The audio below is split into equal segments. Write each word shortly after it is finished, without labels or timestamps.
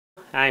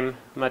I'm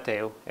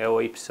Matteo, EO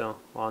Ipso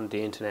on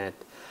the internet,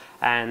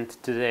 and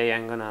today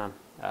I'm gonna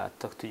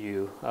talk to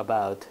you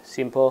about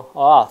Simple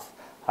OAuth.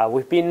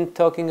 We've been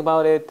talking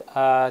about it.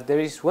 There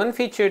is one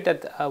feature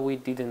that we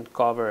didn't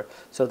cover,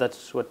 so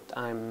that's what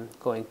I'm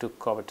going to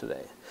cover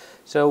today.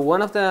 So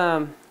one of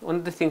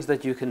the things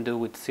that you can do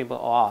with Simple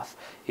OAuth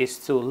is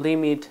to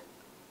limit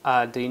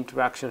the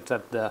interactions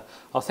that the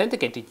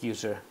authenticated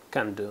user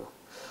can do.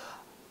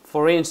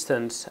 For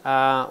instance,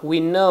 we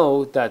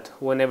know that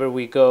whenever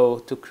we go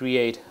to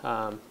create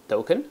a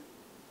token,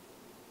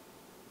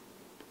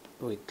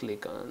 we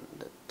click on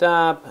the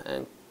tab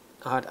and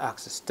add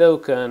access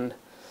token,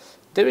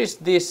 there is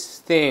this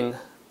thing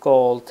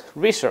called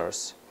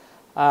resource.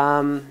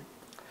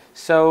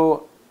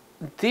 So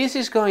this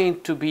is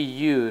going to be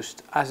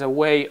used as a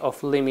way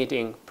of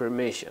limiting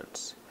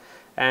permissions.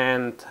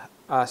 And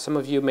some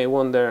of you may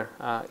wonder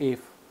if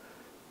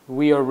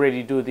we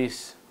already do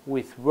this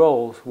with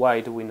roles,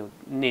 why do we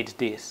need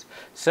this?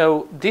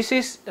 So this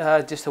is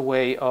just a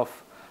way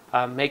of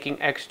making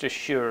extra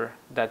sure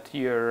that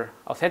your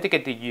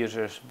authenticated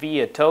users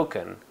via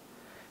token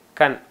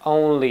can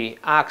only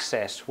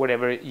access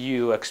whatever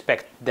you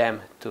expect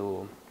them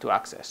to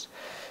access.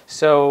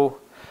 So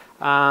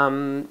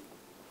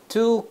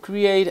to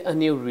create a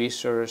new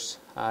resource,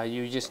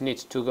 you just need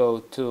to go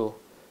to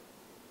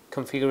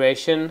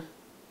configuration,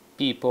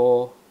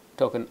 people,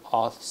 token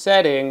auth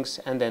settings,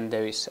 and then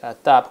there is a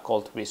tab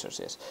called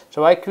resources.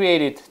 So I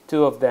created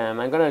two of them.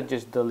 I'm gonna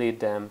just delete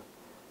them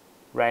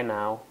right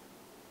now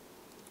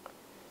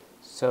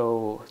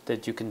so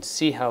that you can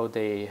see how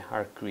they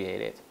are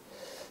created.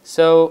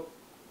 So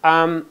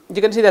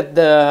you can see that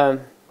the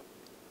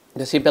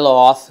Simple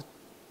OAuth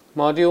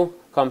module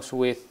comes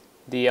with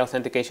the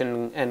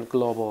authentication and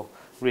global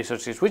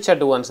resources, which are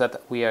the ones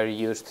that we are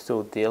used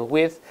to deal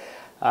with.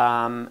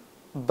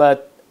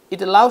 But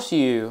it allows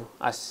you,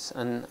 as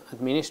an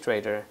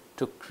administrator,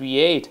 to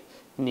create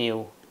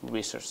new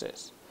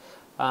resources.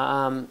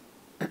 I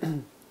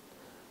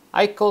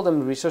call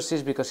them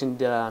resources because in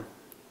the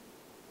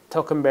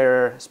token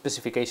bearer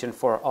specification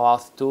for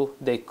OAuth 2,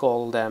 they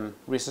call them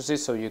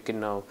resources, so you can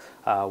know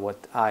what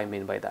I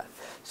mean by that.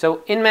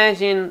 So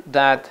imagine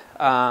that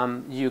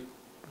you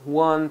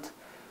want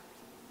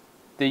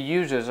the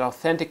users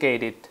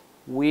authenticated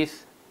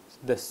with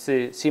the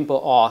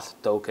Simple OAuth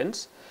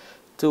tokens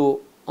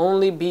to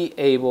only be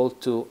able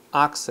to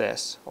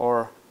access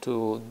or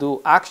to do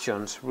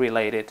actions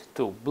related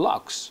to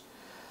blocks.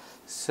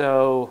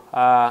 So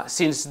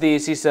since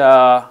this is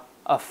a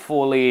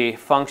fully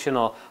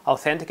functional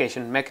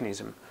authentication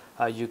mechanism,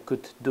 you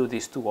could do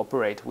this to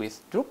operate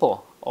with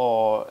Drupal,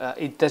 or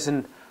it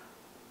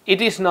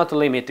is not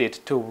limited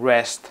to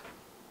REST.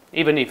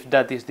 Even if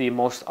that is the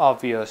most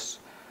obvious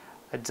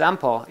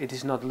example, it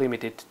is not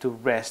limited to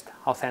REST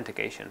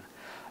authentication.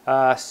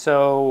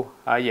 Yeah,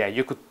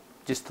 you could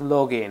just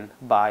log in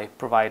by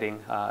providing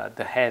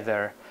the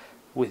header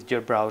with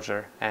your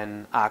browser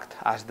and act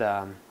as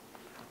the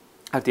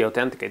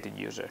authenticated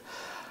user.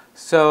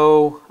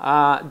 So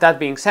that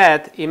being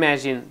said,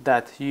 imagine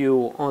that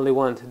you only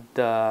want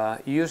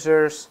the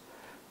users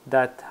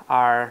that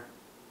are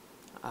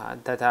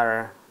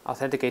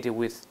authenticated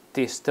with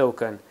this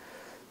token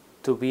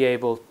to be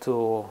able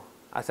to,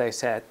 as I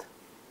said,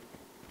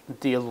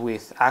 deal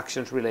with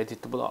actions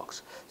related to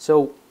blocks.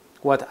 So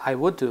what I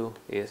would do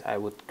is I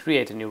would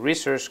create a new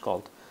resource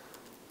called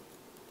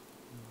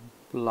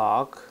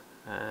block,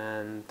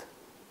 and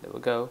there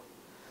we go,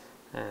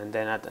 and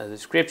then add a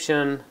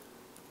description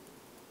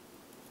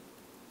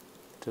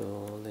to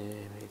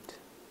limit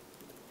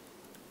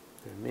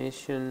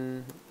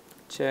permission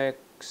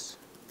checks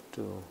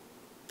to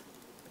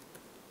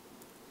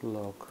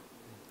block.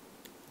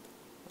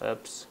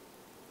 Oops.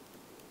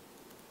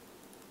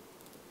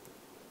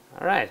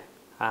 All right,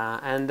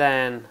 and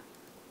then,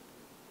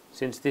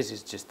 since this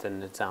is just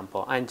an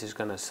example, I'm just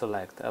going to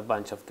select a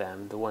bunch of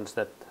them, the ones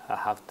that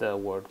have the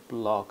word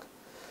block.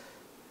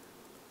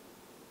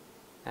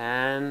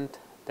 And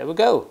there we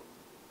go.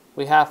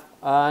 We have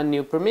a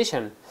new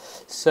permission.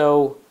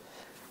 So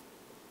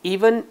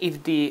even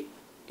if the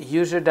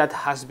user that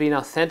has been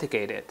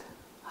authenticated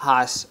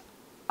has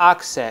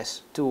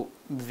access to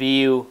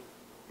view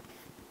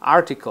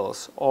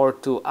articles or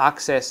to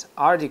access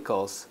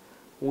articles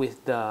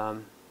with the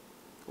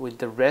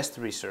REST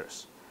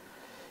resource,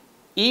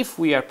 if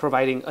we are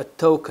providing a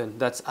token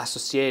that's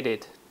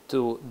associated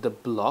to the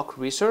block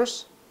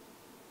resource,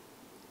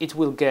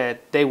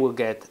 they will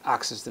get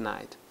access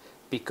denied,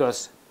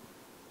 because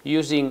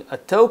using a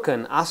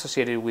token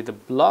associated with the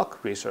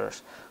block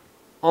resource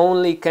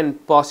only can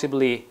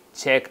possibly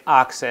check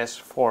access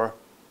for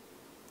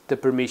the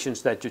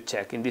permissions that you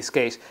check, in this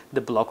case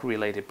the block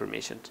related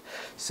permissions.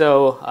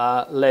 So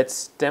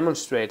let's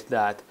demonstrate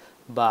that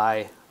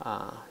by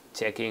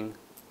checking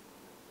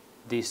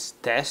this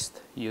test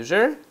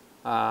user.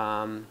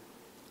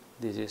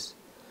 This is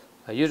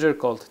a user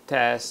called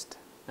test,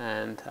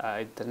 and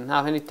it doesn't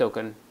have any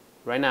token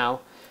right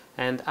now,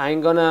 and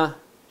I'm gonna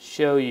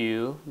show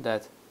you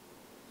that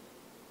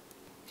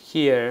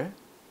here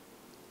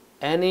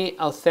any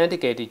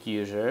authenticated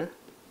user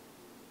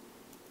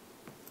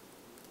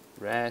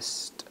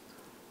rest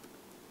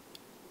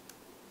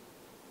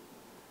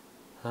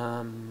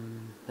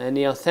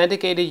any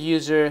authenticated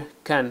user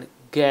can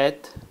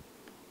get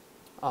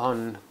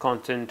on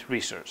content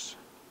resource.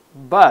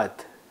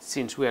 But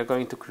since we are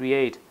going to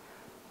create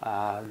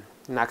an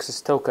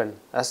access token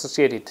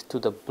associated to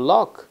the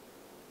block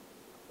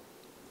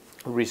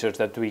resource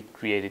that we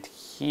created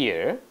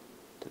here,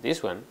 to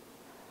this one,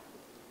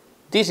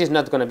 this is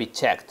not going to be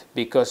checked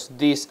because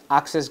this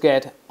access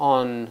get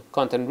on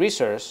content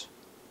resource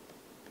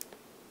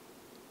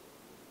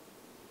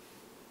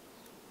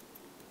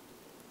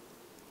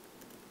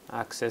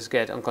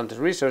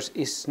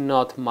is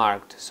not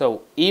marked.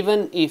 So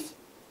even if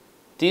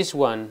this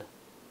one,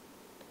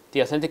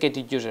 the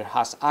authenticated user,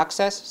 has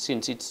access,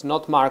 since it's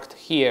not marked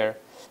here,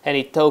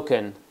 any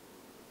token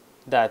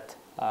that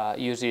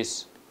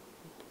uses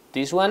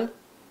this one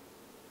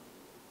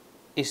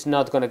is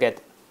not going to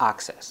get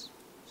access.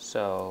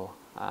 So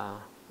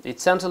it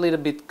sounds a little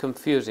bit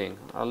confusing,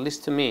 at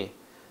least to me,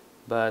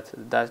 but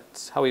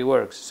that's how it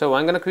works. So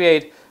I'm going to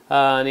create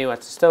a new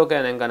access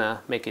token. I'm going to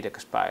make it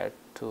expire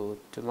to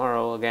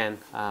tomorrow. Again,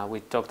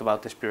 we talked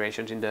about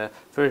expirations in the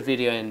first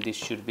video, and this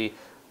should be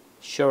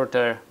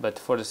shorter, but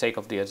for the sake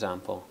of the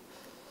example.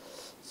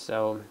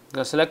 So I'm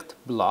going to select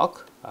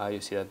block.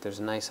 You see that there's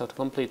a nice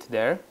autocomplete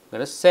there. I'm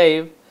going to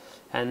save,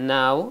 and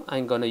now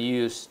I'm going to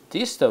use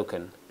this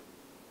token,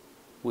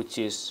 which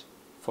is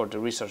for the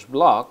resource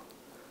block,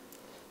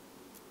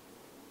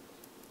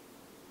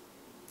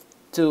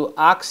 to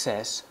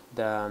access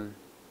the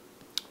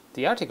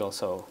article.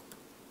 So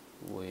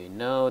we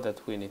know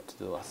that we need to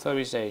do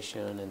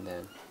authorization and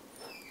then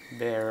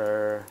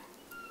bearer,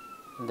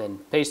 and then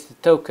paste the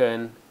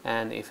token,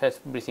 and if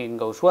everything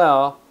goes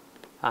well,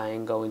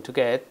 I'm going to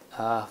get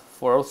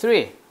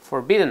 403,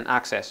 forbidden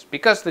access,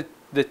 because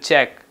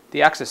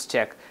the access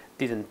check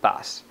didn't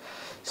pass.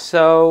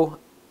 So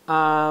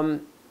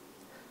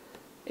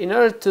in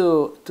order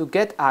to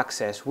get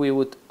access, we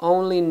would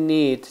only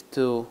need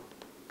to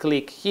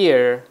click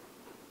here,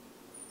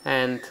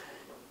 and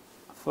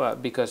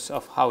because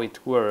of how it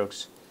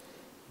works,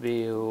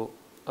 view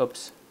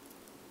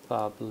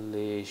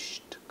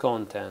published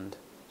content.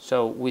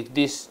 So with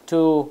these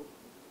two,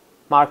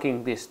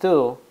 marking these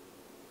two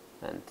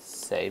and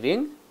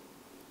saving,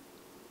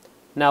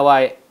 now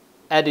I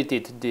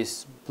edited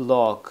this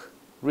block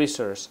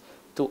resource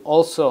to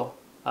also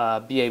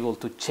be able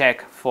to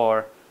check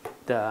for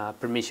the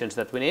permissions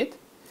that we need.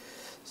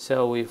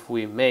 So if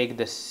we make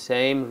the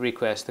same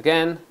request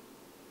again,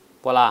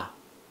 voila,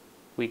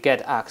 we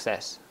get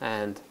access.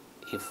 And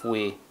if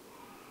we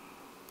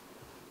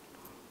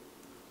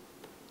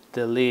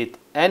delete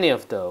any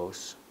of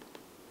those,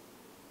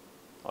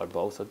 or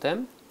both of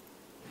them,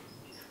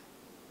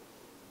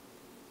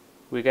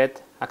 we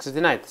get access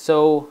denied.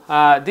 So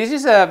this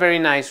is a very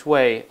nice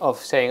way of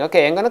saying,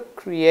 okay, I'm going to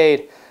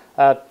create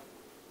a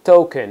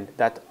token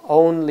that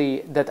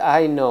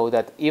I know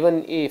that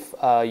even if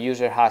a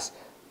user has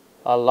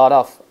a lot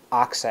of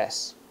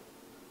access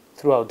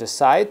throughout the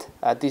site,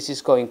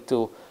 this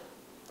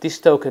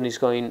token is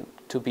going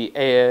to be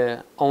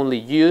only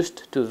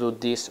used to do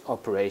these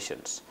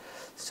operations.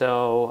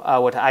 So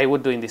what I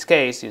would do in this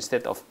case,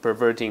 instead of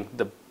perverting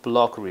the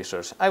block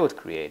resource, I would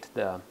create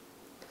the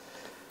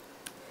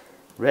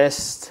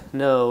REST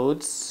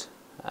nodes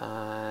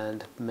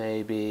and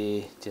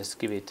maybe just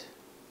give it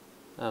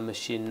a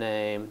machine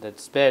name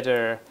that's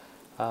better,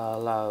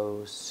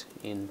 allows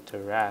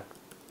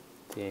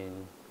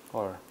interacting,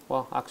 or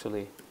well,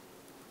 actually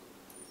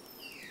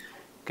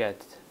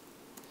get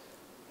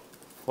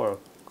for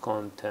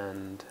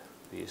content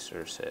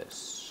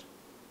resources.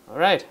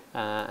 Alright,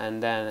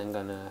 and then I'm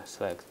gonna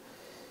select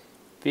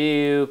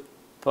view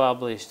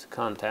published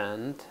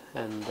content,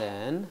 and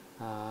then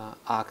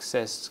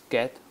access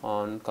get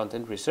on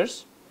content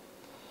resource,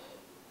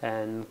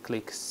 and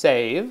click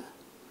save,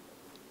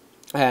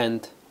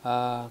 and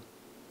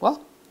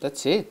well,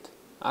 that's it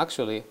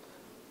actually.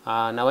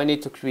 Now I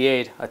need to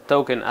create a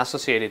token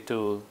associated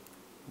to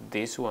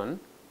this one,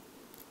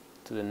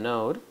 to the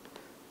node.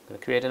 I'm going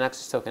to create an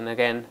access token.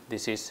 Again,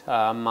 this is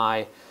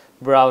my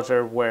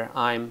browser where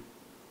I'm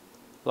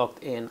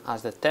logged in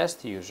as the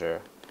test user,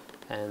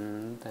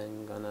 and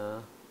I'm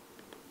gonna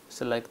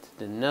select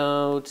the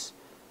nodes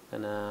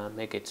and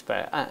make it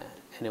expire.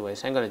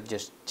 Anyways, I'm gonna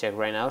just check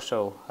right now,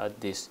 so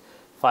these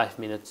 5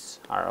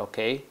 minutes are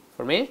okay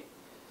for me.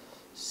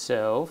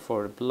 So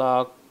for the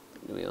block,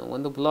 we don't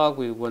want the block,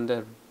 we want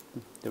the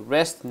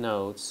REST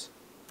nodes.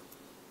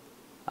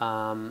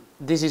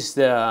 This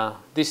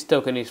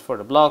token is for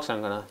the blocks.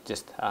 I'm gonna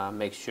just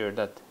make sure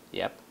that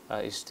yep,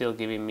 it's still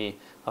giving me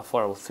a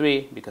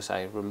 403 because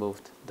I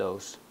removed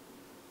those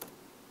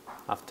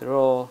after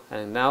all.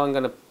 And now I'm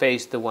gonna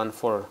paste the one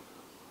for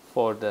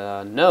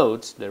the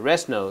nodes, the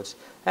REST nodes,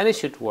 and it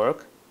should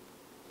work.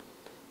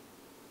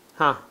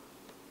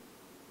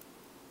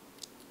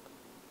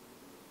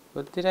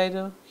 What did I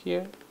do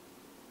here?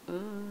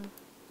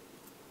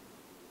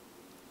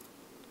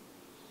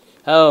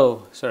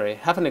 Oh, sorry,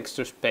 have an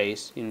extra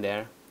space in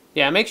there.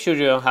 Yeah, make sure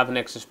you don't have an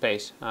extra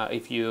space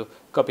if you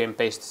copy and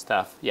paste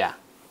stuff. Yeah,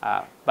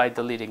 by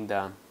deleting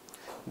the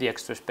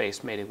extra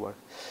space made it work.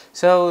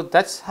 So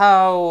that's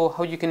how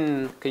you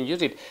can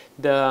use it.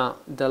 The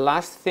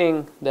last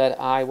thing that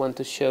I want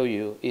to show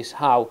you is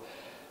how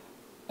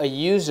a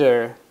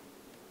user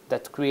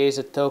that creates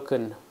a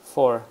token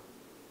for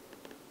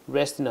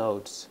REST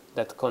nodes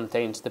that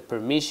contains the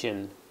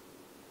permission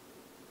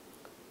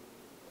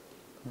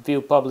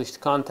view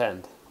published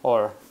content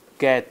or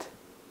get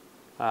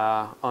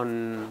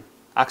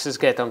access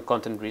get on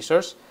content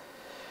resource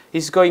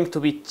is going to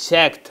be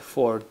checked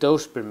for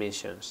those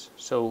permissions.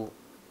 So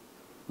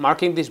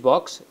marking this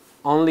box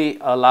only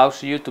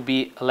allows you to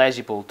be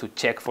eligible to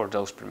check for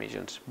those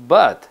permissions.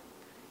 But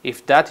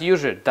if that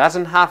user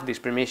doesn't have this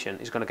permission,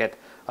 it's going to get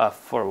a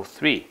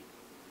 403,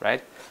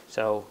 right?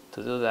 So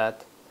to do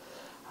that,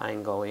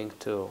 I'm going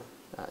to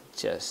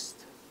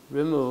just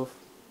remove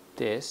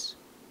this.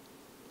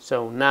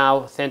 So now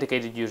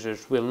authenticated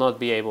users will not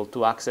be able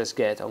to access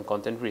get on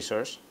content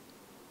resource.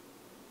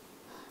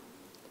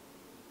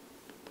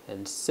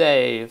 And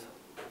save.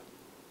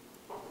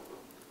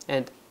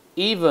 And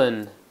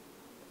even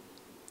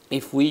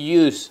if we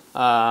use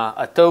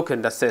a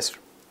token that says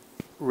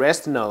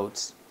REST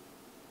nodes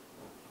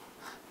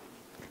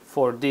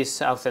for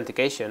this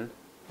authentication,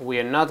 we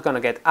are not going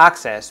to get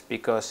access,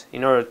 because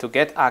in order to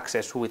get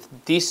access with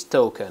this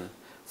token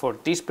for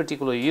this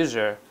particular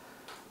user,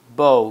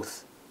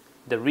 both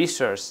the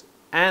resource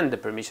and the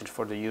permissions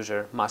for the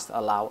user must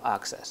allow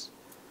access.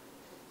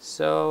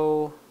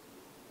 So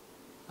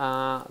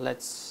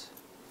let's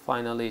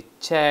finally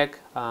check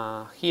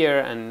here,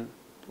 and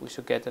we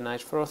should get a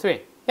nice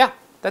 403. Yeah,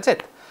 that's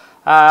it.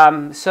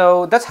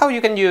 So that's how you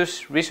can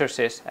use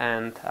resources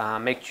and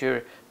make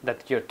sure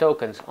that your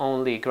tokens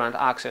only grant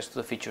access to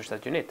the features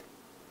that you need.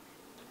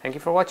 Thank you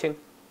for watching.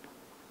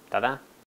 Ta-da!